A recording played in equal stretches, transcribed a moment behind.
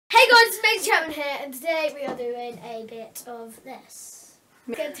Hey guys, it's Macy Chapman here, and today we are doing a bit of this.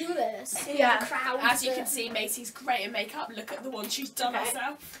 Get to this. Yeah. Crowd. As you can see, Macy's great at makeup. Look at the one she's done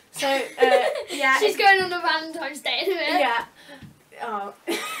herself. So, yeah. She's going on a Valentine's Day in a minute. Yeah. Oh.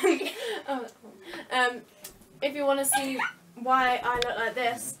 If you want to see why I look like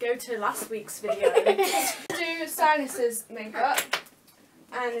this, go to last week's video. Do Silas's makeup,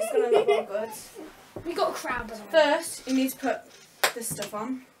 and it's going to look all good. We got a crowd on. First, you need to put this stuff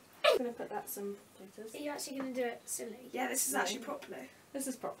on. I'm going to put that some glitters. Are you actually going to do it silly? Yeah, this is actually properly. This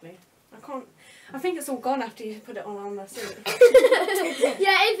is properly. I think it's all gone after you put it all on the silly.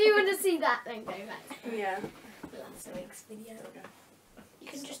 Yeah, if you want to see that, then go back. Yeah. Last week's video. You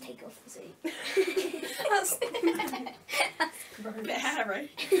can just take it off the seat. That's A bit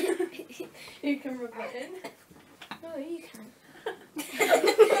hairy. You can rub it in. No, you can't.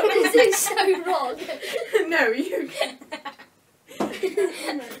 This is so wrong. No, you can.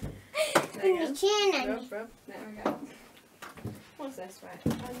 There you go. Rub. There we go. What's this? Right.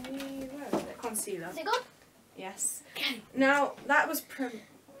 I need, where is it? Concealer. Is it gone? Yes. Okay. Now, that was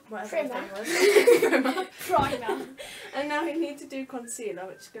whatever the Primer. thing was. Primer. And now you need to do concealer,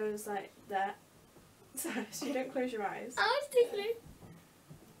 which goes like there. So you don't close your eyes. Oh, it's tickly.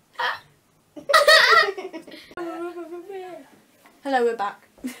 Hello, we're back.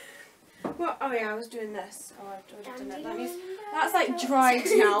 What? Oh yeah, I was doing this. Oh, I've already done it. That's like dried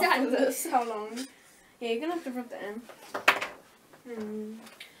now for so long. Yeah, you're gonna have to rub that in.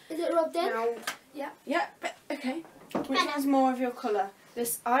 Is it rubbed in? Now, yeah, but okay. Which one's more of your colour?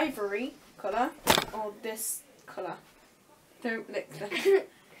 This ivory colour or this colour? Don't lick that.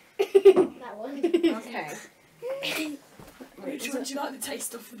 That one. Okay. Which one do you like the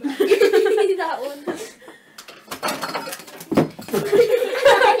taste of the best? That one.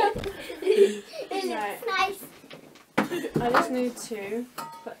 Right. Nice. I just need to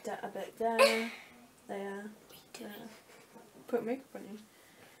put that a bit there, there. Put makeup on you.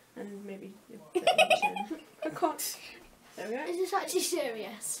 And maybe a bit on your chin. I can't. There we go. Is this actually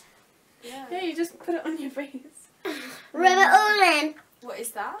serious? Yeah, you just put it on your face. Rub it all in. What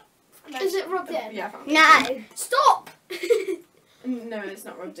is that? Is it rubbed in? Yeah. No. Stop! No, it's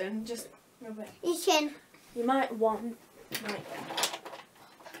not rubbed in. Just rub it. You can. You might want, like,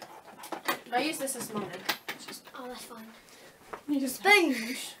 I use this morning. Just, Oh, that's fine. you just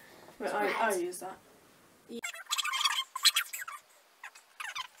Sponge. But I use that. Do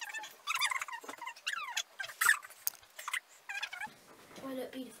I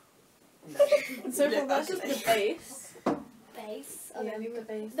look beautiful? So Look that's just ugly. the base. Base. Yeah, the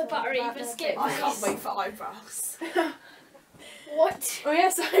base. The buttery biscuit. I can't wait for eyebrows. What? Oh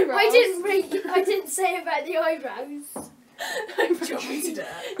yes, eyebrows. I didn't say about the eyebrows. Do you want me to do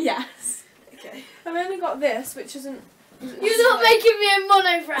it? Yes. Okay. I've only got this, which isn't. You're not making me a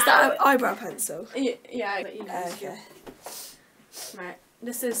monobrow. Is that an eyebrow pencil? Yeah, but you know. Okay. Right.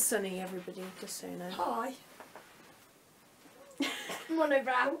 This is Sunny, everybody, just so you know. Hi.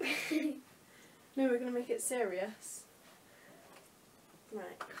 monobrow. No, we're gonna make it serious.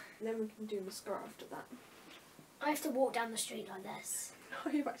 Right. Then we can do mascara after that. I have to walk down the street like this. Oh,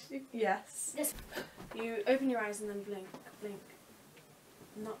 you actually. Yes. This. You open your eyes and then blink. Blink.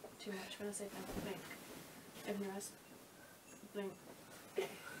 Not too much when I say blink. Blink. Open your eyes. Blink.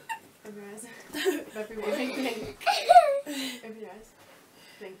 Open your eyes. Everyone. Blink. Open your eyes.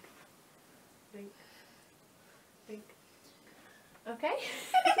 Blink. Blink. Blink. Okay.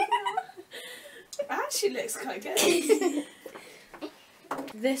 Actually looks quite good.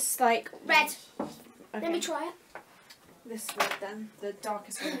 This like Red. Okay. Let me try it. This red then. The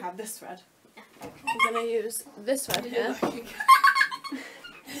darkest one I have. This red. I'm gonna use this red here.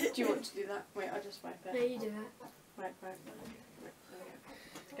 Do you want to do that? Wait, I'll just wipe No, it. you do it. Wipe. There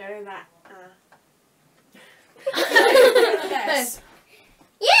we go. Go that. Yes.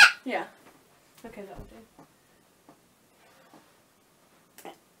 Yeah. Okay, that'll do.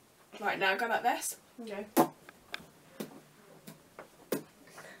 Right, now go like this. Okay.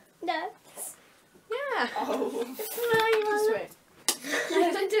 No. Yeah. Oh. Just wait.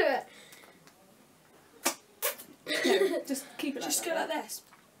 No, don't do it. No, just keep it. Just like go that. like this.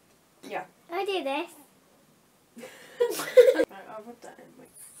 Yeah. I do this. Right, I'll rub that in.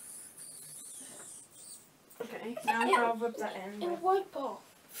 Wait. Okay. Now I'll rub that in. It With... won't off.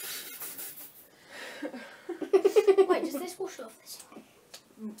 Wait, does this wash off this time?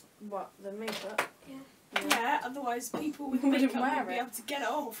 What? The makeup? Yeah. Yeah, otherwise people with Wouldn't makeup wear wouldn't be it. able to get it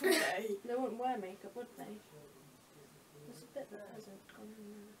off, would they? They wouldn't wear makeup, would they? There's a bit that hasn't gone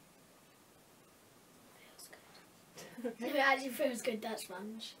in there. If it actually feels good, that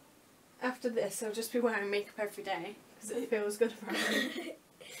sponge. After this, I'll just be wearing makeup every day because it feels good for me.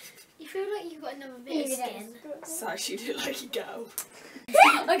 feel like you've got another bit of skin. So you look like a girl.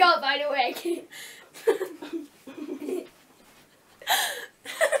 I can't find a wig.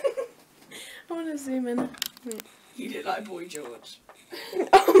 I want to zoom in. You look like Boy George.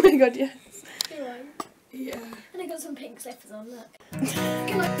 Oh my god, yes. Do I? Yeah. And I got some pink slippers on, look.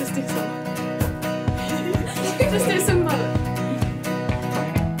 Just do some. Just do some mullet.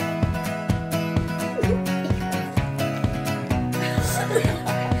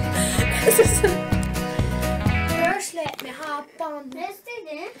 First let me hop on Let's do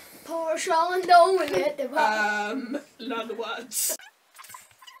this. Porsche and don't let the None of the words.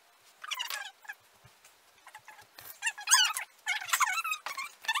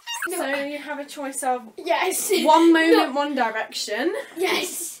 So you have a choice of Yes. One Moment, One Direction.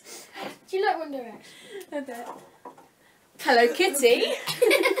 Yes. Do you like One Direction? A bit. Hello Kitty.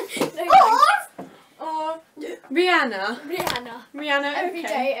 No, Or Rihanna. Rihanna. Rihanna, Every okay.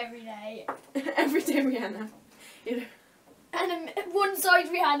 day, every day. Every day Rihanna. You know. And one side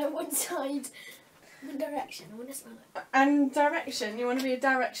Rihanna, one side One Direction. I want to smell it. And direction, you want to be a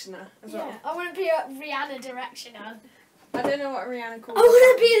directioner as well? Yeah, I want to be a Rihanna directioner. I don't know what Rihanna calls I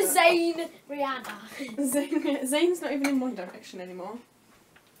want to be a herself, Zayn Rihanna. but Zayn's not even in One Direction anymore.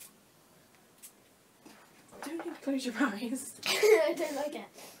 Don't need to close your eyes. I don't like it.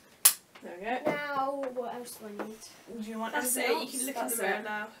 There we go. Now, what else do I need? Do you want That's it. anything You else? can look That's in the mirror it.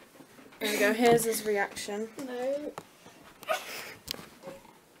 now. There we go. Here's his reaction. No.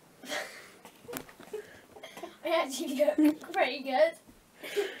 I actually look pretty good.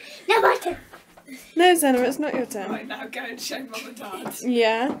 No, my turn. No, Zena, it's not your turn. Right, now go and show Mum and Dad.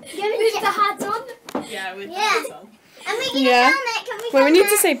 Yeah. With the hat on. Yeah, with Yeah. the hats on. I'm making Yeah. a helmet. Can we Well, we film need to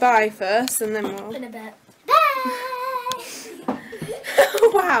that? say bye first, and then we'll. In a bit. Bye.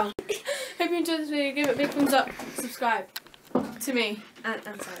 Wow. Hope you enjoyed this video. Give it a big thumbs up. Subscribe to me and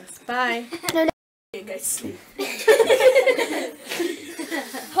Silas. Bye. You go to sleep.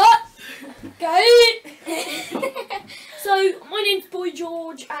 Hot! Go! So, my name's Boy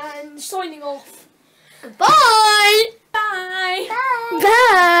George and signing off. Goodbye! Bye. Bye.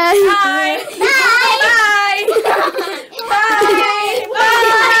 Bye! Bye. Bye. Bye. Bye.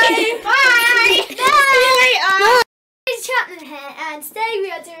 Bye. It's Chapman here and today we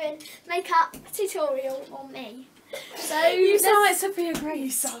are doing makeup tutorial on me. So, You sound like Sophia Grace.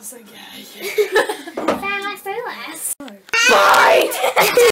 You sound so gay. Sound like silas. Bye.